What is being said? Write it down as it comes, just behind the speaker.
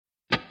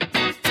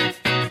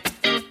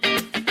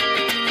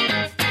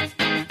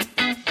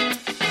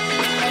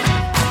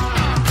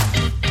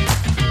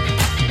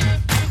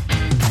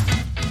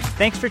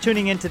Thanks for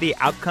tuning in to the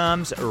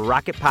Outcomes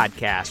Rocket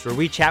podcast, where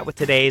we chat with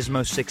today's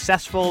most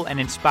successful and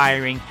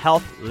inspiring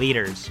health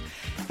leaders.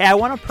 Hey, I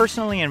want to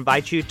personally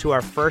invite you to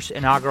our first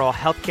inaugural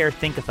Healthcare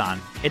Think-a-thon.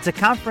 It's a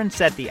conference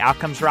that the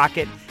Outcomes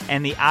Rocket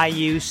and the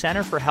IU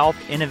Center for Health,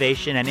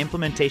 Innovation, and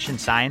Implementation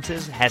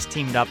Sciences has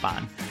teamed up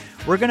on.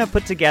 We're going to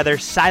put together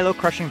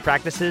silo-crushing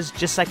practices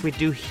just like we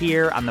do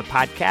here on the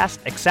podcast,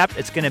 except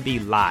it's going to be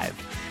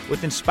live.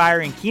 With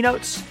inspiring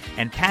keynotes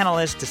and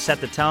panelists to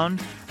set the tone,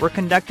 we're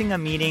conducting a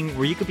meeting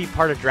where you could be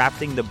part of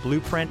drafting the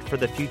blueprint for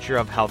the future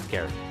of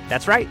healthcare.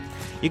 That's right.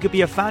 You could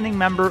be a founding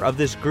member of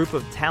this group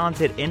of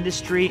talented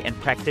industry and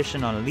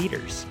practitioner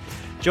leaders.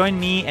 Join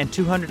me and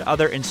 200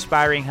 other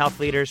inspiring health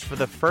leaders for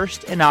the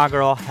first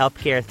inaugural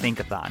Healthcare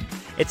Think-a-thon.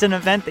 It's an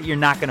event that you're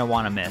not going to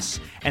want to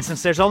miss. And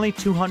since there's only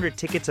 200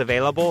 tickets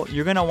available,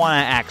 you're going to want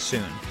to act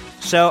soon.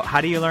 So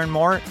how do you learn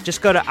more?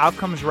 Just go to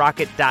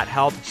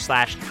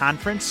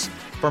outcomesrocket.health/conference.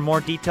 For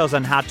more details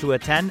on how to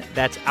attend,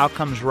 that's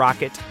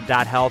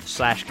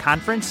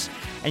outcomesrocket.health/conference.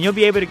 And you'll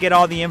be able to get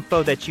all the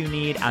info that you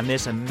need on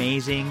this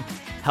amazing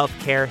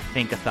Healthcare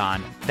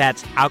Think-a-thon.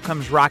 That's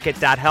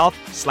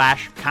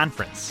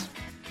outcomesrocket.health/conference.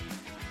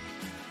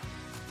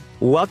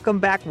 Welcome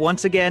back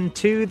once again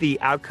to the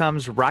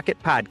Outcomes Rocket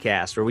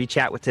podcast, where we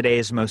chat with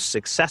today's most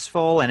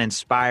successful and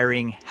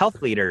inspiring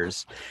health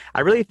leaders. I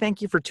really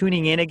thank you for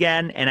tuning in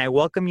again, and I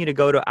welcome you to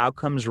go to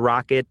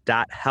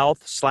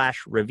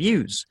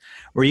outcomesrocket.health/reviews,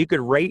 where you could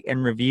rate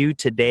and review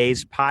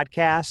today's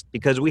podcast,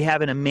 because we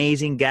have an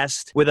amazing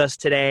guest with us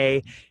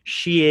today.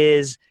 She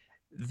is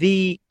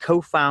the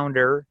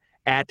co-founder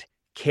at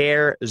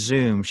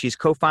CareZoom. She's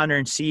co-founder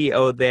and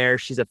CEO there.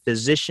 She's a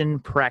physician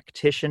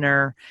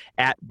practitioner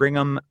at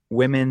Brigham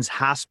Women's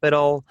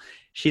Hospital.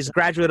 She's a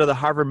graduate of the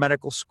Harvard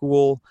Medical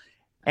School,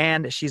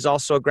 and she's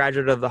also a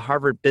graduate of the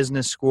Harvard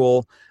Business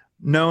School,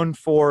 known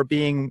for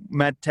being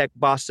MedTech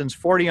Boston's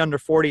 40 under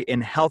 40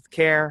 in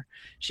healthcare.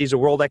 She's a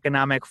World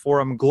Economic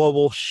Forum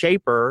Global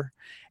Shaper,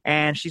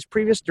 and she's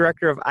previous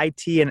director of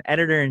IT and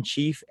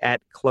editor-in-chief at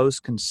Close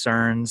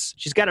Concerns.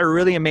 She's got a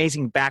really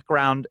amazing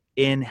background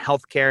in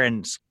healthcare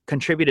and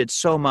contributed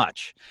so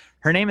much.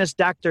 Her name is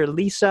Dr.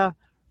 Lisa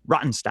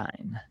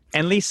Rottenstein.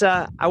 And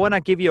Lisa, I want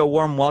to give you a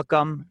warm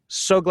welcome.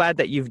 So glad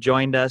that you've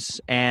joined us,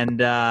 and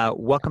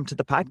welcome to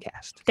the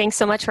podcast. Thanks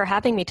so much for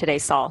having me today,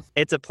 Saul.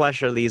 It's a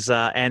pleasure,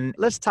 Lisa. And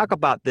let's talk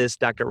about this,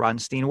 Dr.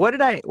 Rottenstein. What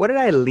did I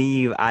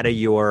leave out of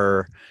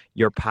your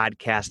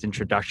podcast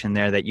introduction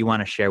there that you want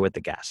to share with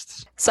the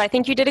guests? So I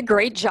think you did a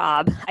great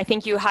job. I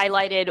think you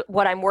highlighted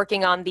what I'm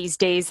working on these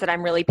days that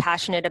I'm really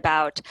passionate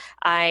about.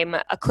 I'm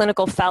a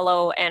clinical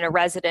fellow and a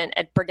resident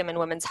at Brigham and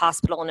Women's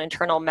Hospital in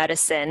internal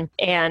medicine.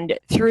 And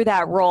through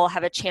that role,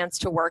 have a chance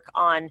to work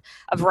on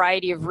a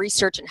variety of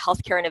research and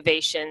healthcare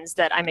innovations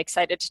that I'm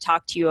excited to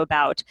talk to you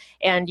about.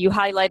 And you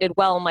highlighted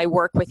well my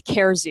work with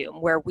CareZoom,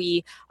 where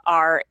we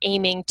are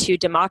aiming to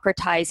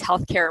democratize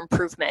healthcare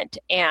improvement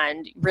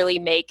and really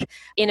make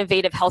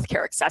innovative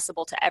healthcare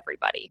accessible to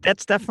everybody.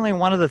 That's definitely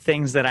one of the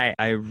things that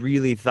I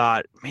really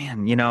thought,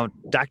 man,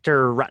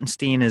 Dr.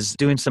 Rottenstein is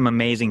doing some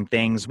amazing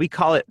things. We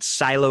call it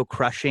silo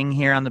crushing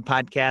here on the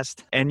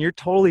podcast, and you're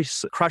totally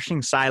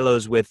crushing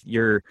silos with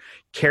your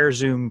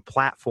CareZoom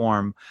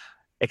platform.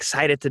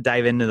 Excited to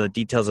dive into the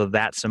details of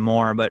that some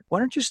more, but why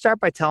don't you start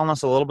by telling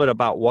us a little bit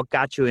about what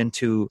got you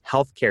into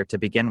healthcare to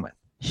begin with?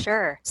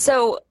 Sure.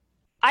 So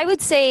I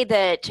would say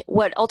that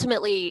what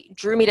ultimately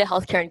drew me to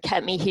healthcare and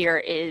kept me here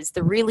is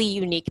the really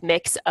unique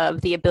mix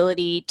of the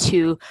ability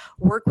to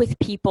work with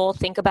people,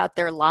 think about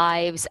their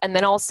lives, and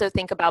then also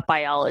think about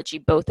biology,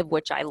 both of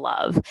which I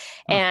love.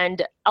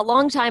 And a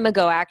long time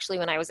ago, actually,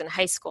 when I was in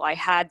high school, I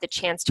had the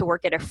chance to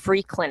work at a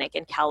free clinic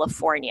in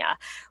California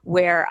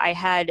where I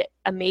had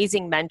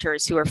amazing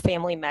mentors who are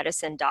family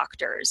medicine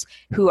doctors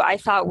who I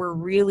thought were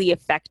really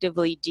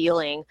effectively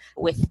dealing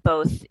with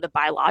both the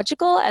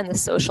biological and the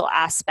social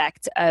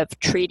aspect of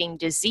treating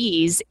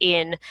disease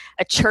in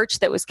a church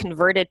that was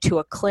converted to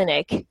a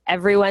clinic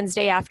every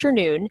Wednesday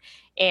afternoon,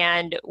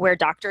 and where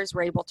doctors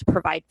were able to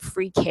provide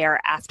free care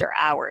after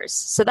hours.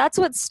 So that's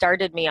what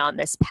started me on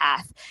this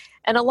path.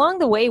 And along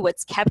the way,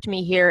 what's kept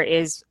me here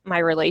is my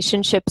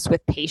relationships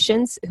with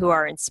patients who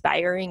are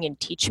inspiring and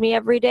teach me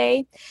every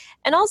day,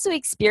 and also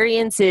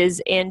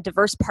experiences in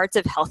diverse parts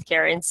of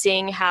healthcare and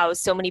seeing how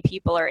so many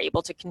people are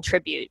able to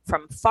contribute,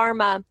 from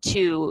pharma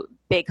to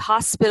big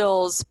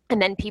hospitals, and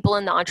then people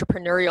in the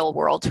entrepreneurial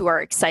world who are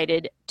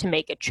excited to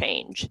make a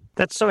change.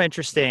 That's so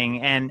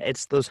interesting. And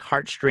it's those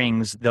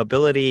heartstrings, the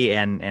ability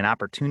and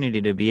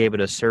opportunity to be able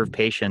to serve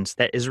patients,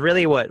 that is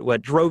really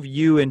what drove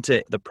you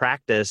into the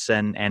practice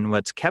and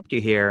what's kept you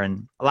here.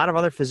 And a lot of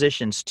other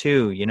physicians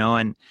too,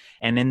 and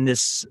in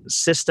this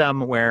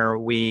system where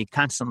we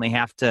constantly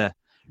have to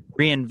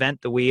reinvent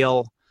the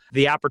wheel,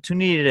 the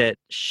opportunity to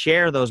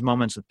share those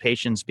moments with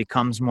patients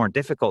becomes more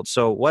difficult.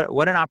 So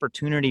what an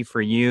opportunity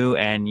for you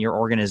and your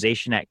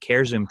organization at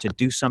CareZoom to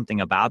do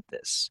something about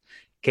this.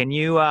 Can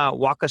you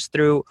walk us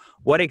through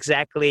what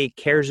exactly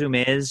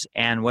CareZoom is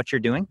and what you're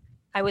doing?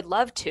 I would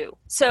love to.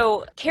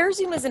 So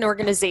CareZoom is an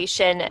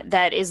organization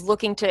that is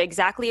looking to,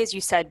 exactly as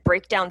you said,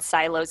 break down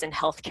silos in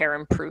healthcare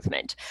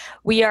improvement.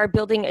 We are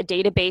building a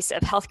database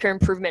of healthcare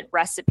improvement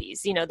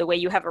recipes, the way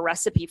you have a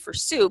recipe for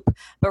soup,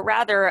 but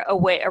rather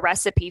a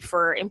recipe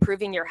for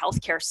improving your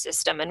healthcare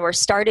system. And we're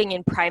starting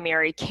in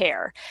primary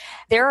care.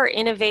 There are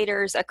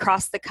innovators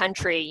across the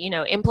country,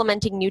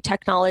 implementing new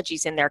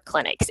technologies in their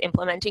clinics,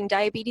 implementing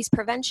diabetes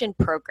prevention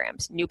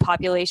programs, new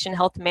population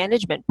health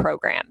management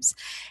programs.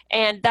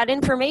 And that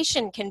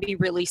information can be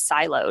really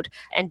siloed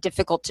and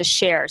difficult to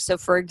share. So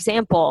for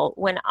example,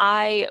 when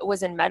I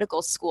was in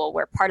medical school,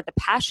 where part of the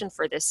passion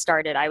for this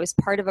started, I was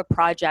part of a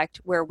project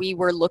where we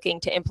were looking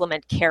to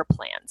implement care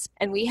plans.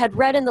 And we had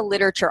read in the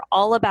literature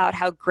all about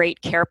how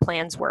great care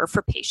plans were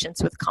for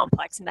patients with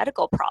complex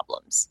medical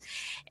problems.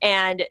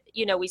 And,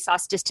 we saw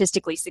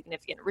statistically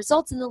significant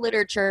results in the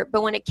literature,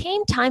 but when it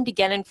came time to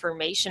get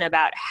information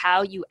about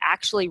how you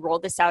actually roll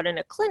this out in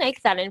a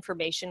clinic, that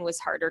information was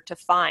harder to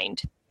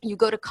find. You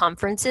go to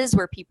conferences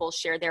where people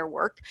share their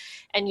work,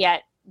 and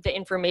yet the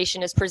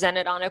information is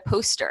presented on a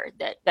poster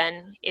that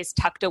then is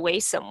tucked away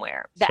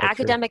somewhere. The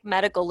academic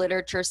medical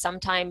literature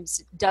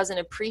sometimes doesn't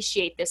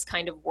appreciate this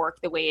kind of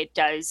work the way it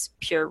does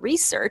pure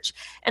research.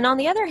 And on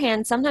the other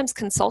hand, sometimes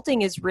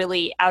consulting is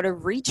really out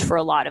of reach for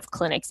a lot of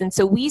clinics. And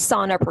so we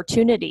saw an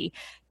opportunity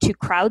to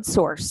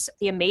crowdsource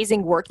the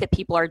amazing work that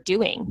people are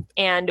doing.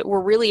 And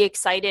we're really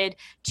excited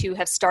to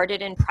have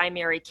started in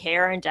primary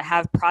care and to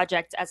have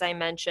projects, as I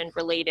mentioned,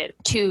 related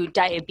to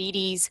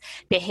diabetes,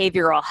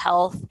 behavioral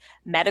health,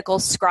 medical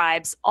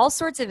scribes, all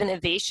sorts of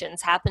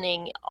innovations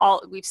happening.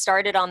 We've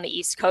started on the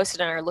East Coast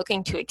and are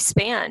looking to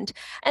expand.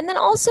 And then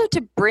also to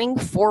bring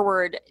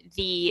forward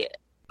the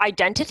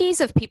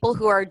identities of people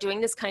who are doing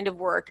this kind of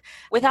work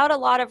without a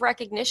lot of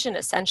recognition,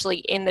 essentially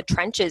in the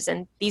trenches.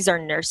 And these are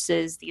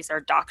nurses, these are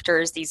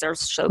doctors, these are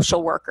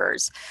social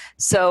workers.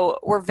 So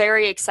we're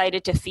very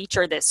excited to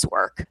feature this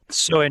work.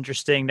 So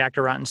interesting,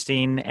 Dr.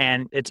 Rottenstein.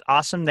 And it's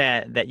awesome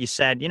that you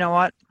said, you know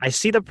what, I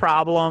see the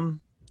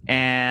problem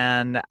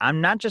and I'm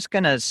not just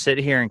going to sit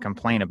here and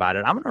complain about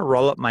it. I'm going to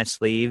roll up my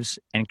sleeves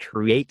and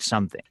create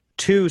something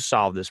to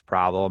solve this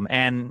problem.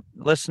 And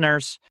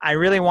listeners, I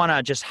really want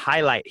to just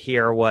highlight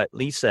here what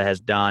Lisa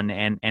has done,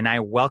 and I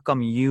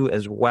welcome you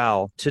as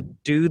well to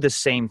do the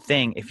same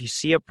thing. If you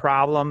see a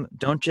problem,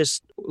 don't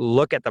just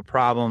look at the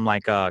problem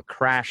like a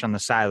crash on the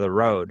side of the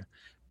road.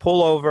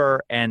 Pull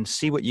over and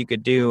see what you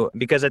could do,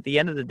 because at the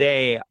end of the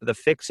day, the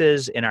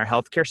fixes in our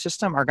healthcare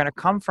system are going to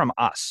come from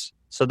us.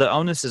 So the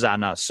onus is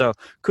on us. So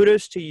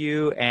kudos to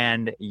you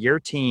and your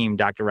team,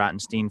 Dr.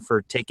 Rottenstein,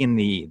 for taking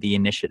the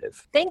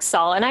initiative. Thanks,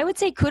 Saul. And I would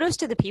say kudos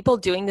to the people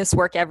doing this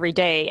work every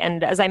day.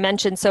 And as I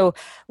mentioned, so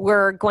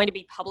we're going to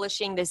be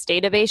publishing this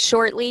database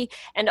shortly.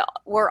 And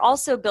we're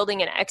also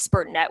building an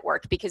expert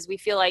network because we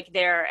feel like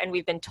and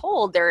we've been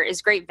told there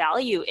is great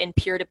value in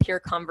peer-to-peer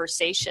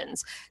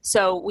conversations.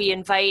 So we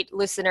invite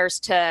listeners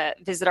to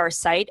visit our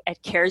site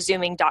at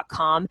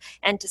carezooming.com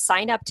and to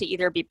sign up to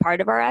either be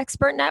part of our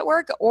expert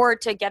network or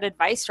to get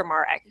advice from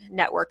our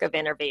network of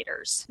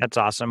innovators. That's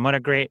awesome. What a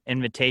great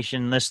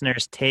invitation.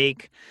 Listeners,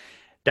 take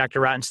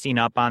Dr. Rottenstein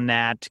up on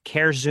that.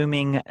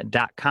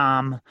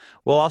 carezooming.com.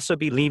 We'll also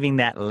be leaving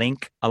that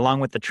link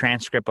along with the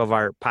transcript of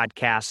our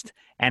podcast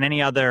and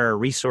any other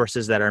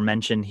resources that are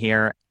mentioned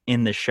here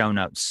in the show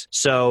notes.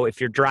 So if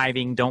you're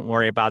driving, don't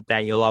worry about that.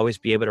 You'll always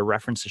be able to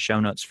reference the show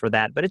notes for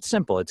that. But it's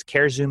simple. It's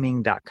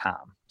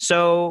carezooming.com.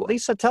 So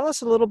Lisa, tell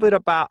us a little bit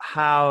about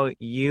how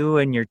you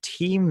and your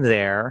team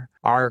there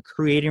are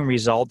creating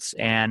results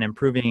and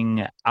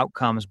improving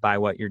outcomes by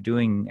what you're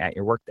doing at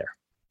your work there.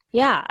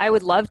 Yeah, I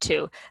would love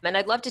to. And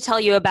I'd love to tell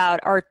you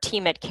about our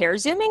team at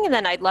CareZooming, and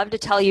then I'd love to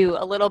tell you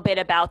a little bit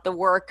about the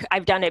work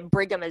I've done at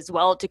Brigham as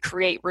well to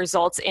create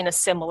results in a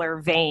similar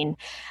vein.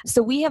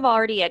 So we have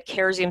already at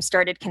CareZoom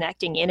started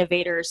connecting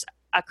innovators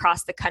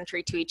across the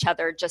country to each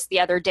other. Just the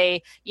other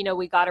day,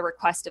 we got a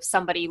request of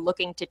somebody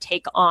looking to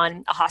take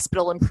on a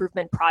hospital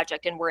improvement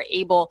project, and we're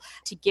able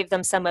to give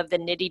them some of the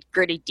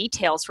nitty-gritty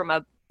details from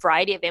a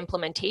variety of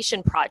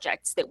implementation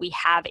projects that we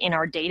have in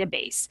our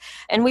database.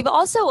 And we've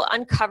also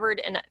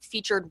uncovered and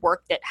featured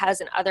work that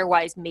hasn't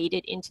otherwise made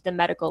it into the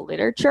medical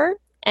literature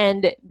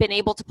and been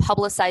able to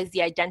publicize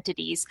the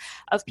identities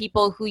of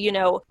people who,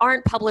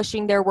 aren't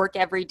publishing their work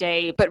every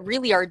day, but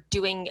really are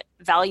doing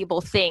valuable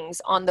things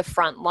on the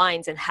front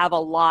lines and have a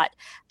lot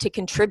to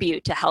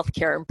contribute to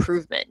healthcare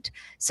improvement.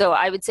 So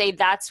I would say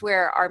that's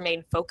where our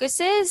main focus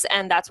is,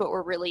 and that's what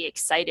we're really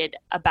excited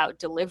about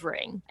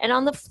delivering. And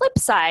on the flip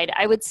side,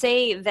 I would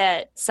say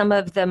that some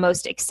of the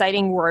most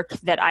exciting work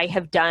that I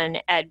have done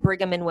at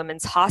Brigham and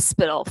Women's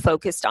Hospital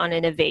focused on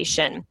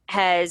innovation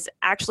has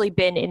actually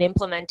been in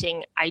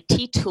implementing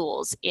IT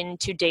tools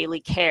into daily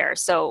care.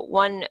 So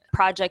one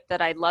project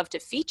that I'd love to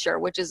feature,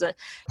 which is a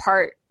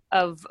part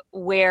of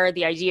where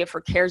the idea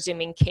for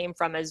CareZooming came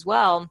from as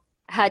well,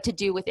 had to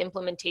do with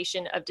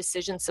implementation of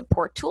decision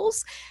support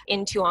tools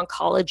into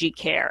oncology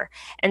care.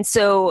 And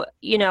so,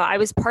 I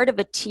was part of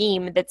a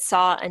team that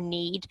saw a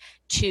need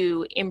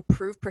to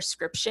improve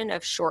prescription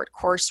of short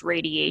course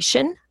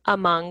radiation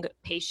among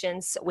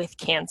patients with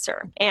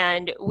cancer.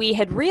 And we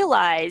had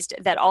realized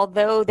that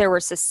although there were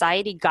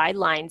society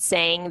guidelines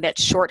saying that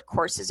short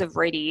courses of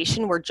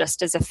radiation were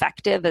just as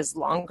effective as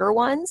longer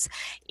ones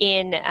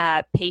in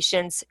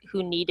patients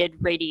who needed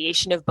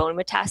radiation of bone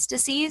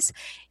metastases,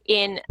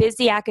 in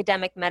busy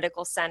academic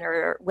medical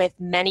center with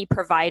many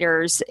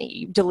providers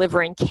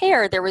delivering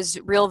care, there was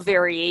real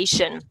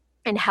variation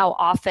and how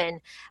often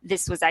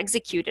this was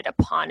executed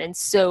upon. And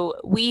so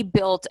we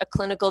built a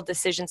clinical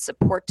decision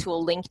support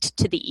tool linked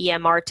to the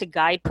EMR to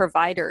guide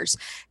providers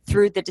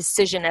through the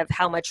decision of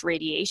how much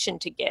radiation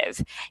to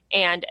give.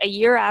 And a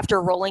year after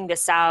rolling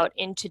this out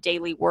into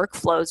daily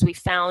workflows, we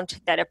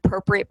found that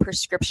appropriate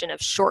prescription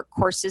of short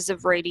courses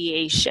of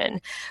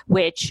radiation,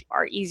 which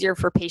are easier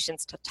for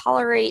patients to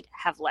tolerate,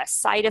 have less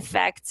side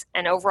effects,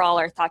 and overall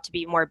are thought to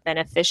be more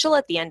beneficial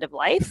at the end of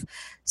life.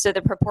 So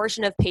the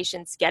proportion of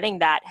patients getting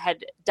that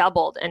had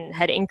doubled and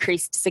had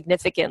increased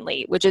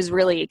significantly, which is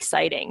really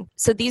exciting.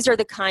 So these are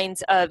the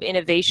kinds of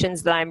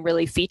innovations that I'm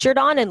really featured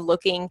on and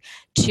looking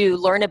to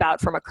learn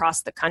about from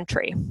across the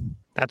country.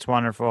 That's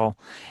wonderful.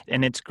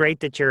 And it's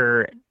great that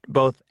you're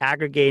both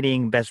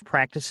aggregating best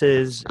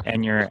practices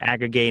and you're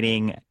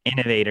aggregating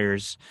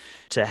innovators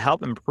to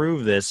help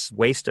improve this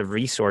waste of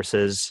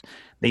resources.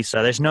 Lisa,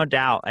 there's no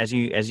doubt, as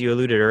you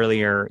alluded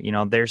earlier,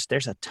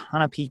 there's a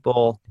ton of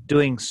people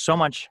doing so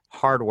much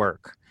hard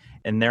work,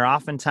 and they're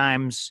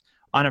oftentimes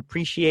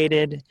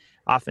unappreciated.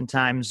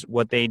 Oftentimes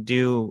what they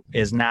do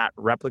is not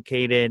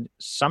replicated,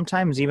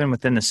 sometimes even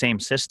within the same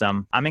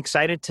system. I'm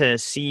excited to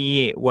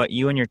see what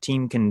you and your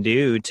team can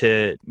do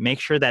to make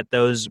sure that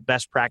those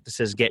best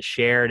practices get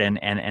shared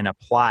and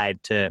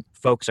applied to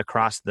folks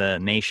across the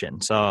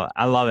nation. So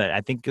I love it.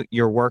 I think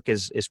your work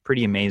is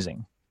pretty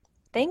amazing.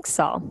 Thanks,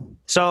 Saul.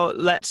 So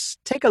let's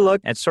take a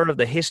look at sort of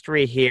the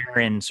history here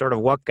and sort of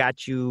what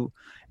got you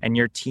and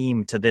your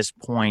team to this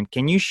point.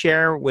 Can you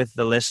share with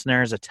the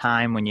listeners a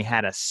time when you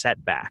had a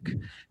setback?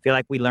 I feel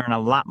like we learn a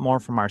lot more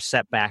from our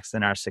setbacks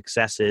than our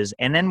successes.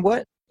 And then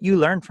what you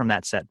learned from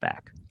that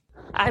setback.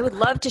 I would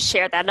love to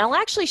share that. And I'll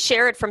actually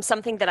share it from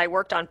something that I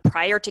worked on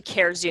prior to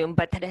CareZoom,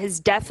 but that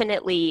has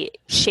definitely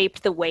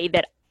shaped the way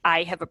that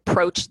I have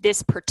approached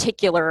this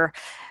particular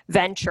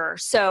venture.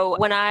 So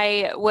when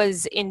I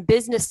was in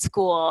business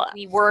school,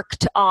 we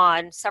worked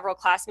on, several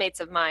classmates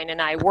of mine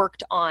and I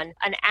worked on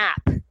an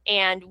app.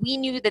 And we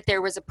knew that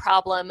there was a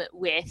problem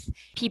with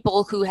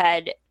people who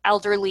had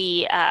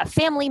elderly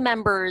family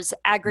members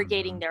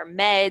aggregating their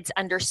meds,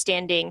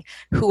 understanding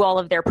who all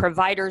of their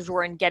providers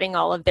were, and getting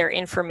all of their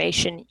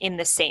information in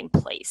the same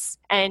place.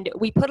 And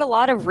we put a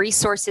lot of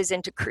resources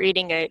into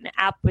creating an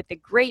app with a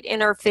great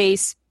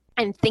interface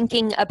and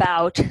thinking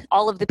about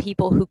all of the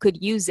people who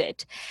could use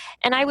it.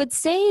 And I would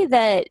say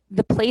that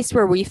the place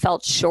where we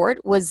felt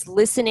short was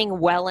listening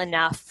well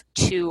enough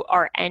to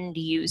our end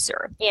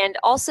user, and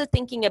also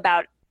thinking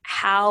about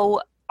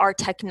how our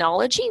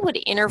technology would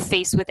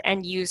interface with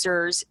end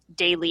users'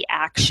 daily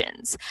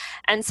actions.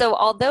 And so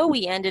although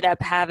we ended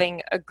up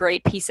having a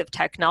great piece of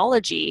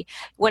technology,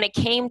 when it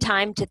came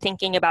time to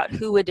thinking about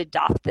who would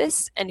adopt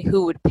this and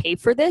who would pay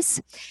for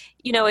this,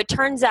 it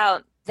turns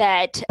out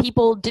that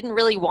people didn't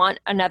really want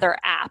another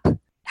app.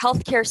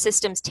 Healthcare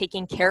systems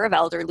taking care of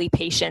elderly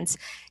patients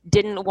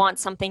didn't want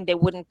something they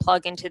wouldn't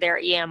plug into their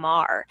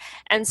EMR.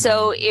 And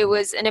so it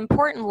was an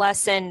important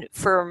lesson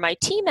for my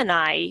team and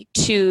I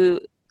to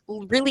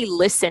really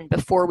listen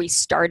before we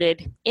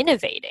started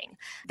innovating,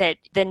 that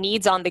the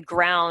needs on the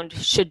ground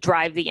should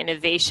drive the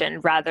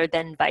innovation rather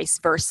than vice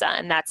versa.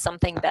 And that's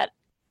something that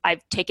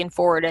I've taken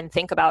forward and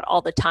think about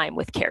all the time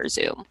with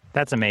CareZoom.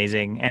 That's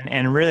amazing.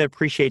 And really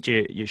appreciate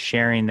you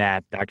sharing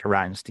that, Dr.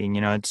 Rottenstein.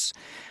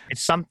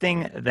 It's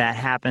something that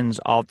happens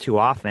all too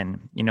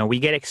often. We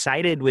get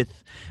excited with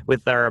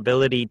our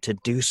ability to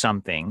do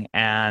something,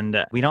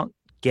 and we don't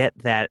get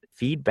that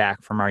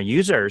feedback from our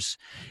users.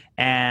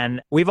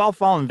 And we've all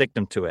fallen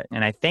victim to it.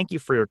 And I thank you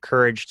for your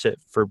courage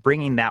for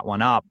bringing that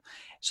one up,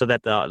 so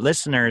that the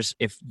listeners,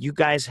 if you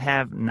guys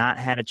have not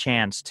had a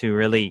chance to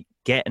really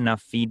get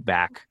enough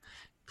feedback,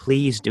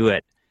 please do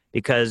it,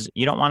 because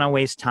you don't want to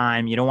waste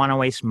time. You don't want to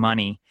waste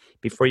money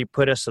before you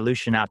put a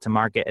solution out to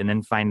market and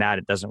then find out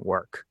it doesn't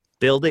work.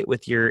 Build it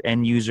with your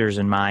end users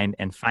in mind,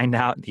 and find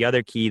out the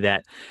other key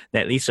that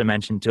Lisa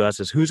mentioned to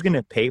us is who's going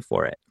to pay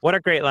for it. What a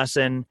great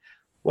lesson.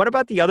 What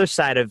about the other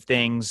side of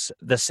things,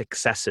 the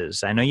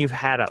successes? I know you've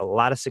had a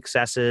lot of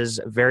successes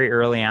very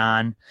early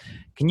on.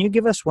 Can you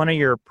give us one of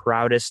your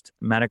proudest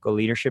medical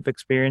leadership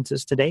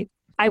experiences to date?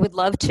 I would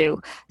love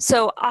to.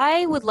 So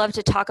I would love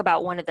to talk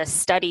about one of the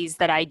studies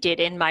that I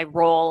did in my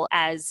role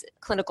as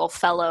clinical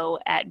fellow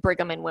at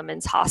Brigham and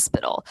Women's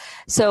Hospital.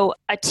 So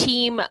a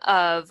team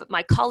of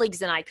my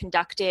colleagues and I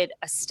conducted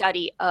a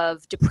study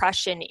of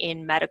depression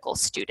in medical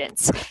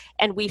students.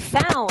 And we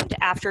found,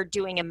 after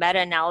doing a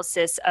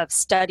meta-analysis of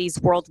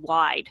studies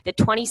worldwide, that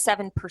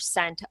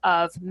 27%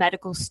 of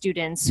medical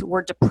students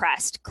were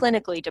depressed,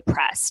 clinically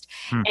depressed,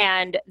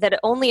 and that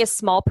only a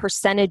small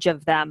percentage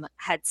of them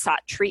had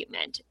sought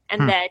treatment.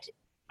 And that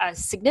a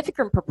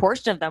significant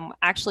proportion of them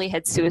actually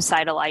had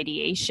suicidal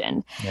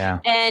ideation. Yeah.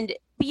 And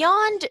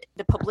beyond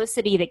the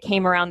publicity that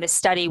came around this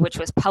study, which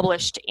was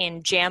published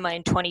in JAMA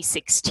in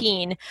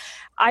 2016,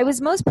 I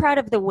was most proud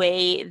of the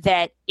way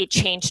that it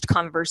changed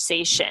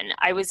conversation.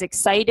 I was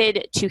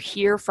excited to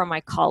hear from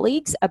my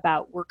colleagues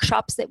about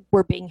workshops that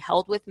were being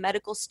held with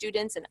medical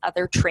students and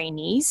other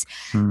trainees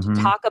to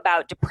talk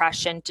about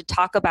depression, to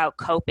talk about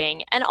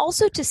coping, and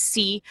also to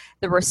see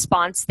the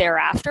response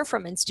thereafter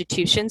from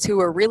institutions who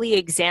were really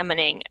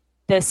examining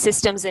the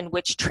systems in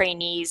which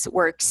trainees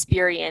were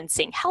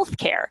experiencing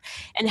healthcare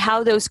and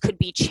how those could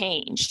be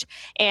changed.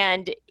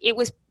 And it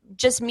was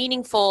just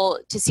meaningful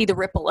to see the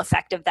ripple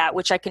effect of that,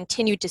 which I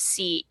continue to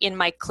see in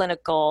my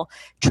clinical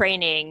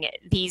training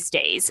these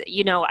days.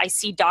 You know, I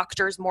see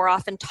doctors more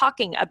often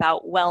talking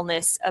about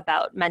wellness,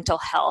 about mental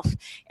health,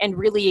 and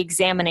really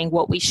examining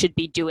what we should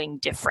be doing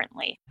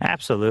differently.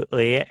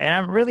 Absolutely. And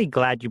I'm really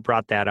glad you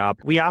brought that up.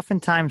 We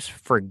oftentimes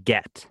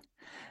forget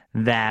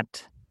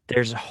that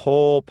there's a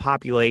whole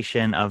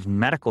population of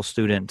medical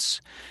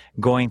students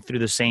going through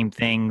the same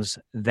things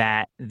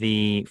that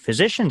the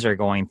physicians are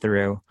going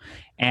through.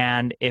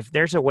 And if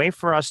there's a way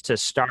for us to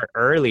start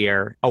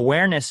earlier,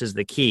 awareness is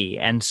the key.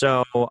 And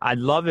so I'd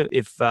love it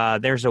if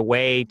there's a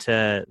way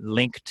to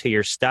link to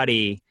your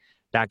study,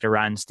 Dr.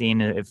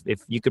 Rodenstein,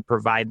 if you could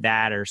provide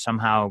that or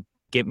somehow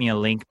get me a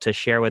link to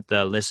share with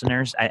the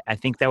listeners. I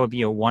think that would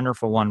be a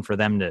wonderful one for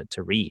them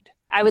to read.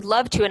 I would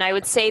love to, and I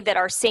would say that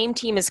our same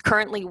team is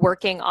currently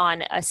working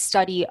on a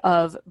study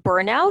of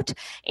burnout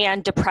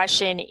and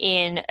depression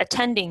in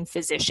attending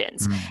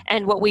physicians.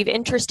 And what we've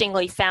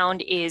interestingly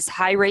found is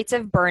high rates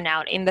of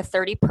burnout in the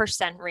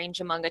 30%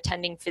 range among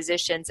attending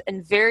physicians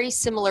and very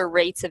similar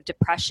rates of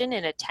depression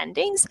in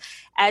attendings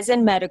as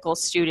in medical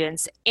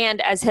students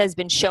and as has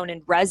been shown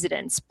in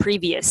residents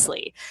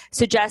previously,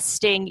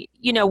 suggesting,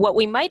 you know, what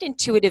we might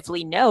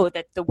intuitively know,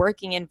 that the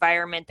working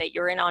environment that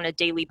you're in on a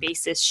daily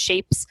basis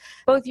shapes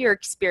both your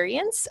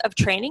experience of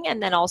training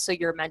and then also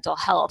your mental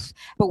health.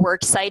 But we're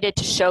excited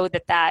to show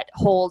that that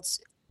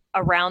holds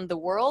around the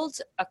world,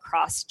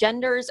 across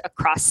genders,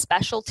 across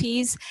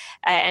specialties,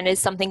 and is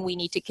something we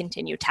need to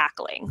continue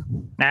tackling.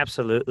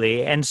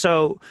 Absolutely. And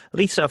so,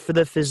 Lisa, for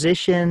the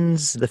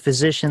physicians, the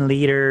physician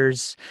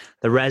leaders,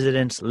 the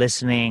residents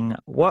listening,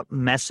 what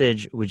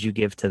message would you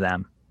give to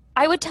them?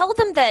 I would tell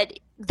them that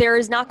there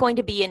is not going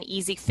to be an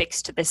easy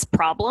fix to this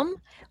problem,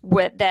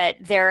 that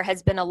there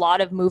has been a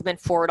lot of movement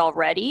forward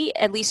already.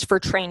 At least for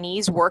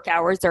trainees, work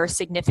hours are a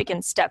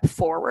significant step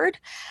forward,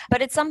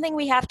 but it's something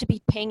we have to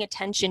be paying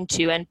attention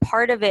to. And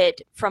part of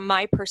it, from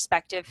my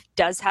perspective,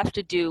 does have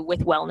to do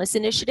with wellness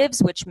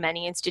initiatives, which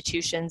many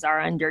institutions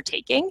are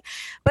undertaking,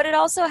 but it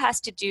also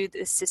has to do with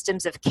the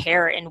systems of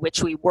care in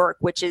which we work,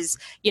 which is,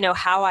 you know,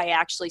 how I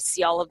actually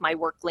see all of my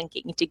work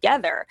linking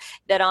together,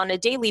 that on a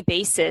daily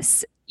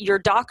basis, your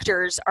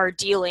doctors are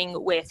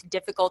dealing with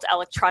difficult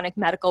electronic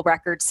medical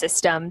record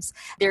systems.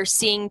 They're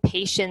seeing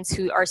patients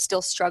who are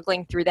still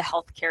struggling through the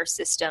healthcare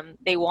system.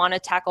 They want to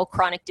tackle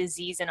chronic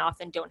disease and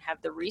often don't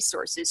have the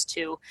resources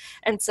to.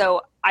 And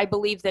so I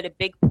believe that a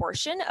big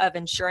portion of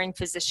ensuring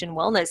physician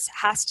wellness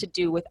has to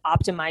do with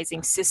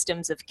optimizing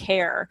systems of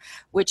care,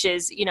 which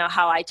is, you know,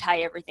 how I tie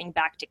everything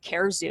back to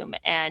CareZoom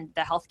and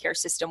the healthcare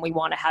system we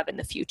want to have in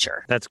the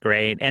future. That's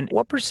great. And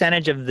what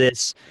percentage of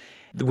this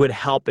would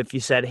help if you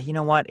said, hey, you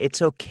know what,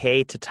 it's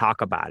okay to talk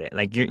about it.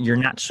 Like you're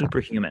not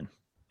superhuman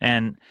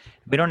and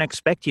we don't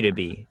expect you to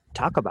be.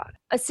 Talk about it.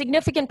 A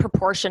significant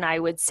proportion, I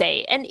would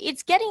say. And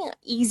it's getting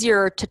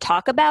easier to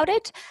talk about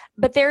it,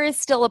 but there is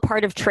still a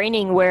part of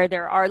training where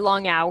there are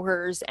long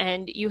hours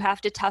and you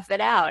have to tough it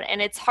out. And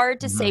it's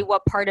hard to say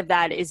what part of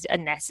that is a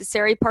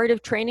necessary part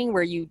of training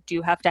where you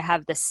do have to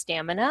have the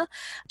stamina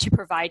to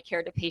provide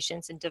care to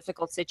patients in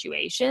difficult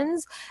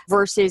situations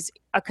versus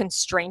a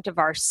constraint of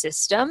our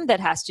system that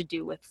has to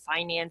do with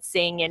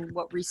financing and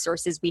what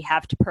resources we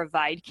have to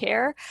provide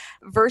care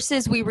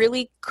versus we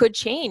really could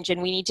change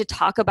and we need to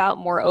talk about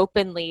more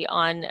openly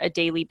on a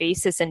daily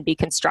basis and be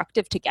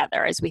constructive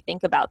together as we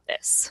think about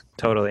this.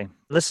 Totally.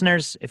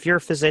 Listeners, if you're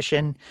a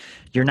physician,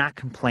 you're not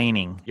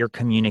complaining, you're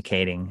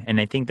communicating. And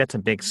I think that's a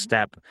big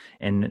step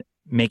in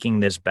making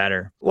this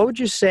better. What would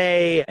you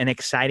say an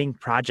exciting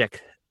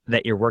project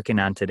that you're working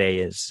on today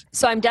is?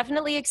 So I'm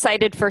definitely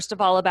excited, first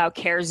of all, about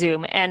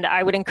CareZoom. And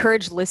I would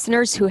encourage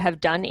listeners who have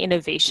done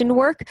innovation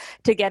work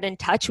to get in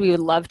touch. We would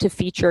love to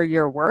feature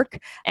your work.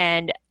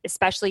 And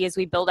especially as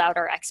we build out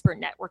our expert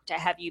network, to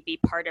have you be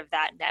part of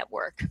that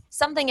network.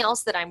 Something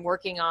else that I'm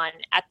working on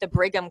at the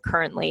Brigham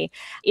currently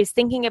is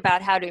thinking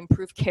about how to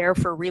improve care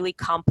for really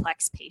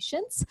complex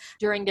patients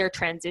during their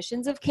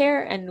transitions of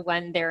care and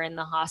when they're in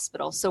the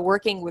hospital. So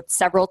working with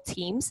several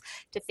teams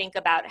to think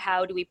about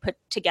how do we put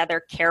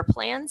together care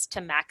plans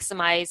to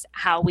maximize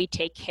how we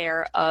take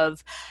care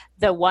of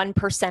the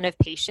 1% of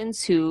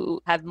patients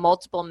who have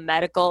multiple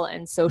medical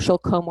and social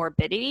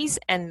comorbidities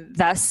and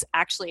thus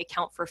actually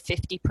account for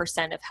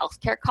 50% of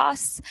healthcare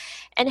costs?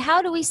 And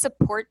how do we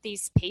support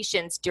these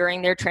patients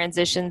during their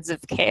transitions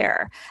of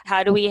care?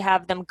 How do we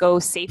have them go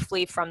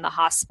safely from the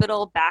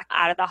hospital back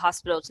out of the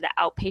hospital to the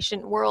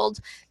outpatient world?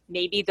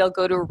 Maybe they'll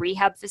go to a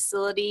rehab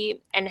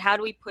facility. And how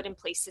do we put in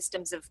place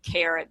systems of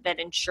care that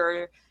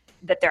ensure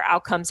that their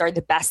outcomes are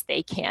the best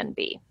they can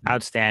be?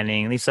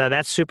 Outstanding. Lisa,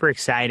 that's super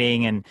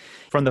exciting. And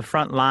from the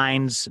front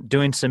lines,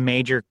 doing some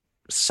major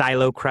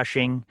silo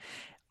crushing,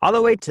 all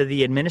the way to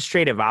the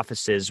administrative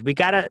offices, we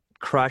got to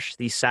crush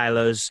these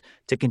silos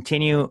to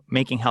continue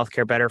making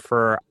healthcare better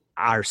for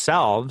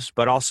ourselves,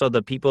 but also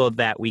the people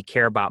that we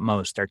care about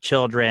most, our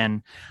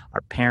children,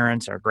 our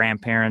parents, our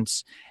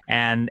grandparents.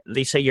 And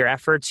Lisa, your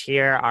efforts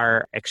here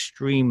are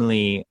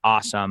extremely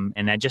awesome.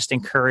 And I just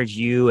encourage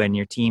you and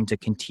your team to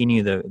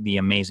continue the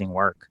amazing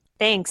work.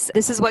 Thanks.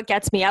 This is what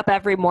gets me up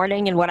every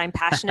morning and what I'm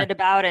passionate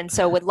about. And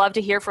so would love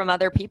to hear from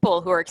other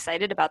people who are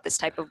excited about this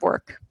type of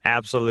work.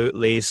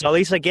 Absolutely. So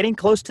Lisa, getting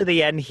close to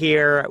the end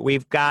here,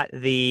 we've got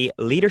the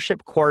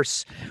leadership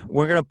course.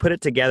 We're going to put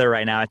it together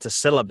right now. It's a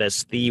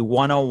syllabus, the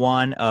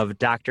 101 of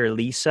Dr.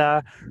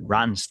 Lisa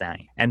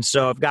Rottenstein. And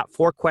so I've got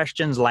 4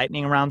 questions,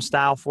 lightning round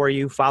style for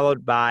you,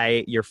 followed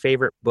by your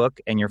favorite book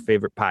and your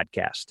favorite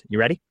podcast. You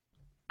ready?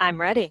 I'm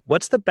ready.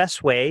 What's the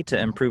best way to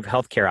improve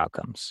healthcare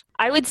outcomes?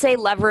 I would say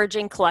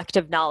leveraging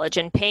collective knowledge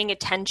and paying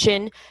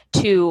attention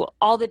to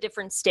all the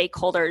different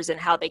stakeholders and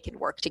how they can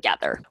work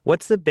together.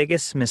 What's the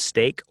biggest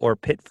mistake or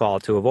pitfall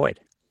to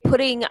avoid?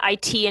 Putting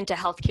IT into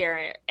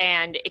healthcare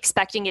and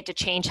expecting it to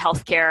change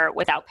healthcare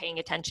without paying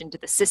attention to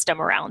the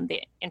system around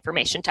the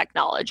information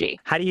technology.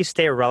 How do you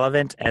stay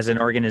relevant as an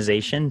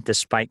organization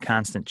despite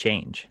constant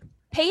change?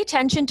 Pay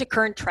attention to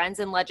current trends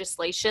in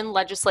legislation.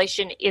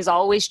 Legislation is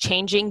always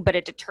changing, but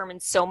it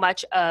determines so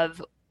much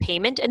of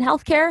payment in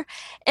healthcare.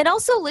 And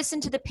also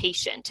listen to the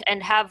patient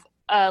and have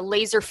a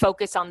laser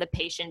focus on the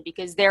patient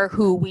because they're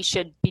who we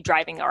should be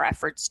driving our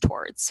efforts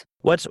towards.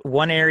 What's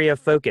one area of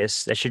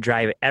focus that should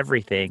drive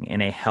everything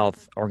in a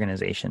health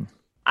organization?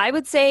 I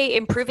would say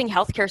improving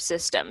healthcare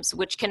systems,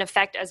 which can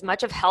affect as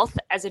much of health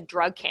as a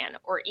drug can,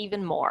 or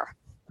even more.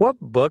 What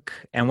book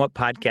and what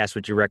podcast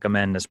would you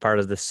recommend as part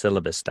of the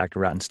syllabus, Dr.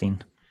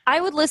 Rottenstein?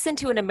 I would listen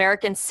to An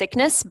American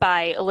Sickness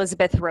by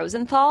Elizabeth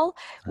Rosenthal,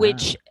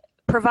 which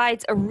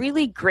provides a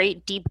really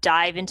great deep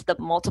dive into the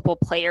multiple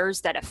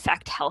players that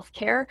affect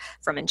healthcare,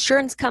 from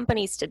insurance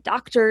companies to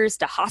doctors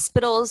to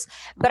hospitals,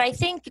 but I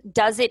think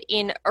does it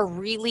in a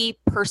really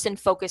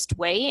person-focused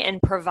way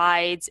and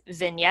provides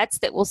vignettes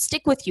that will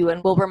stick with you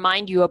and will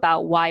remind you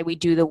about why we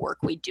do the work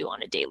we do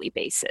on a daily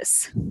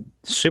basis.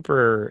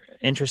 Super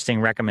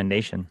interesting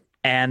recommendation.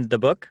 And the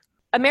book?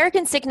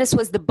 American Sickness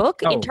was the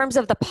book. Oh. In terms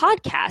of the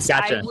podcast,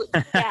 Gotcha.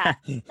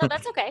 No,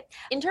 that's okay.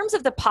 In terms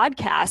of the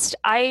podcast,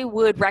 I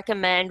would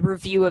recommend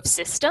Review of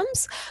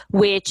Systems,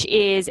 which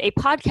is a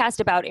podcast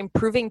about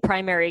improving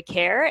primary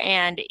care,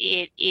 and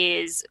it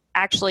is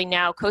actually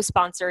now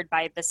co-sponsored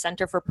by the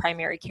Center for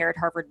Primary Care at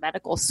Harvard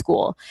Medical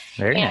School.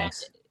 Very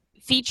nice.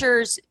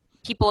 Features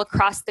people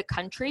across the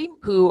country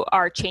who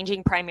are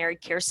changing primary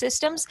care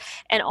systems,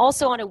 and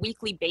also on a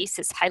weekly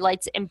basis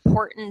highlights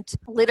important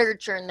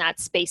literature in that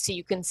space so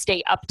you can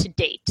stay up to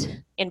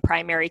date in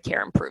primary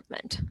care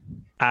improvement.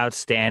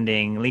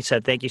 Outstanding.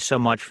 Lisa, thank you so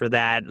much for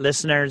that.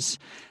 Listeners,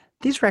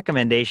 these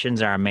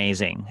recommendations are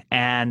amazing.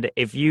 And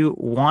if you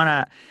want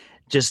to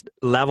just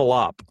level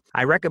up,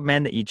 I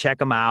recommend that you check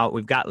them out.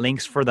 We've got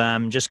links for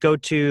them. Just go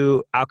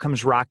to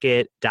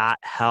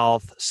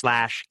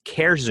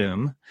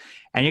outcomesrocket.health/carezoom.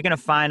 And you're going to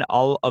find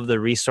all of the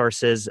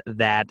resources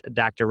that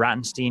Dr.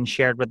 Rottenstein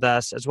shared with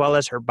us, as well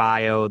as her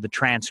bio, the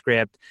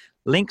transcript,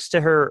 links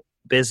to her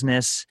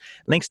business,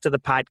 links to the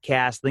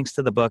podcast, links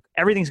to the book.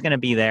 Everything's going to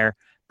be there.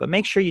 But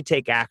make sure you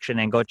take action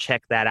and go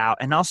check that out.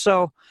 And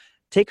also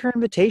take her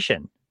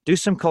invitation. Do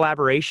some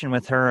collaboration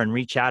with her and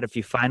reach out if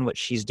you find what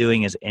she's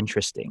doing is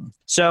interesting.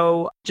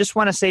 So just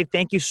want to say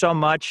thank you so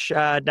much,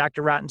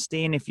 Dr.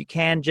 Rottenstein. If you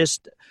can,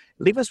 just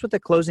leave us with a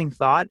closing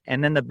thought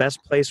and then the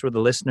best place where the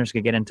listeners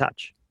could get in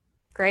touch.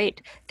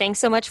 Great. Thanks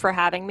so much for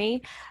having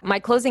me. My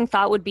closing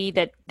thought would be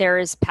that there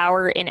is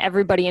power in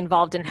everybody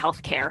involved in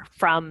healthcare,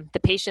 from the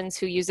patients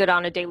who use it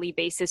on a daily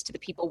basis to the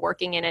people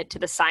working in it to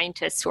the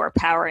scientists who are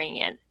powering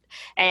it.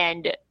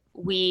 And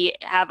we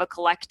have a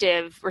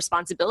collective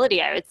responsibility,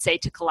 I would say,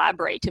 to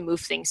collaborate to move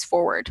things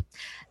forward.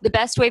 The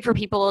best way for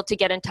people to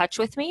get in touch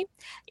with me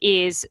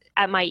is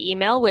at my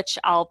email, which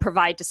I'll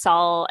provide to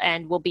Saul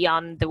and will be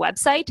on the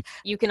website.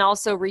 You can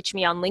also reach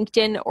me on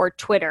LinkedIn or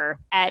Twitter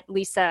at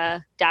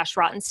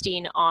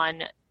Lisa-Rottenstein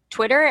on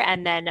Twitter,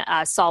 and then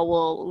Saul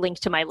will link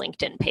to my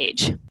LinkedIn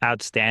page.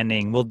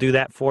 Outstanding. We'll do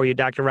that for you,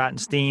 Dr.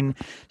 Rottenstein.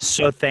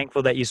 So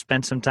thankful that you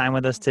spent some time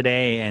with us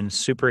today and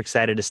super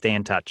excited to stay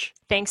in touch.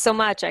 Thanks so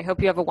much. I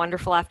hope you have a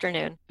wonderful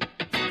afternoon.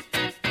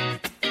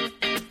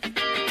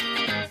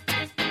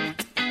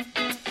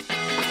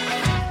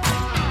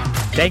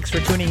 Thanks for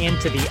tuning in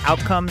to the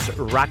Outcomes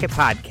Rocket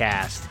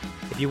Podcast.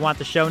 If you want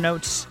the show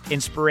notes,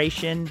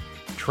 inspiration,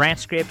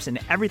 transcripts, and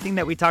everything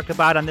that we talked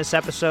about on this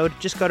episode,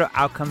 just go to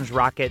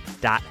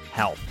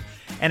outcomesrocket.health.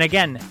 And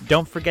again,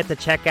 don't forget to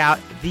check out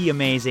the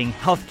amazing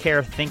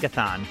Healthcare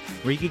Think-a-thon,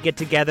 where you can get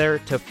together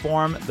to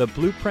form the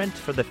blueprint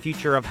for the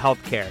future of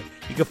healthcare.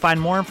 You can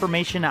find more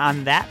information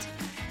on that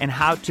and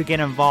how to get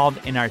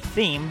involved in our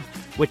theme,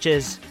 which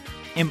is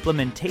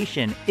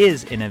Implementation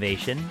is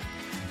Innovation.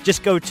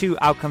 Just go to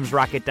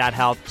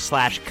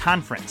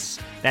outcomesrocket.health/conference.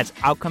 That's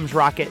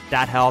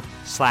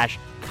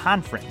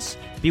outcomesrocket.health/conference.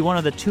 Be one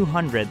of the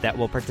 200 that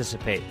will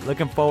participate.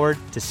 Looking forward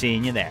to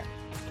seeing you there.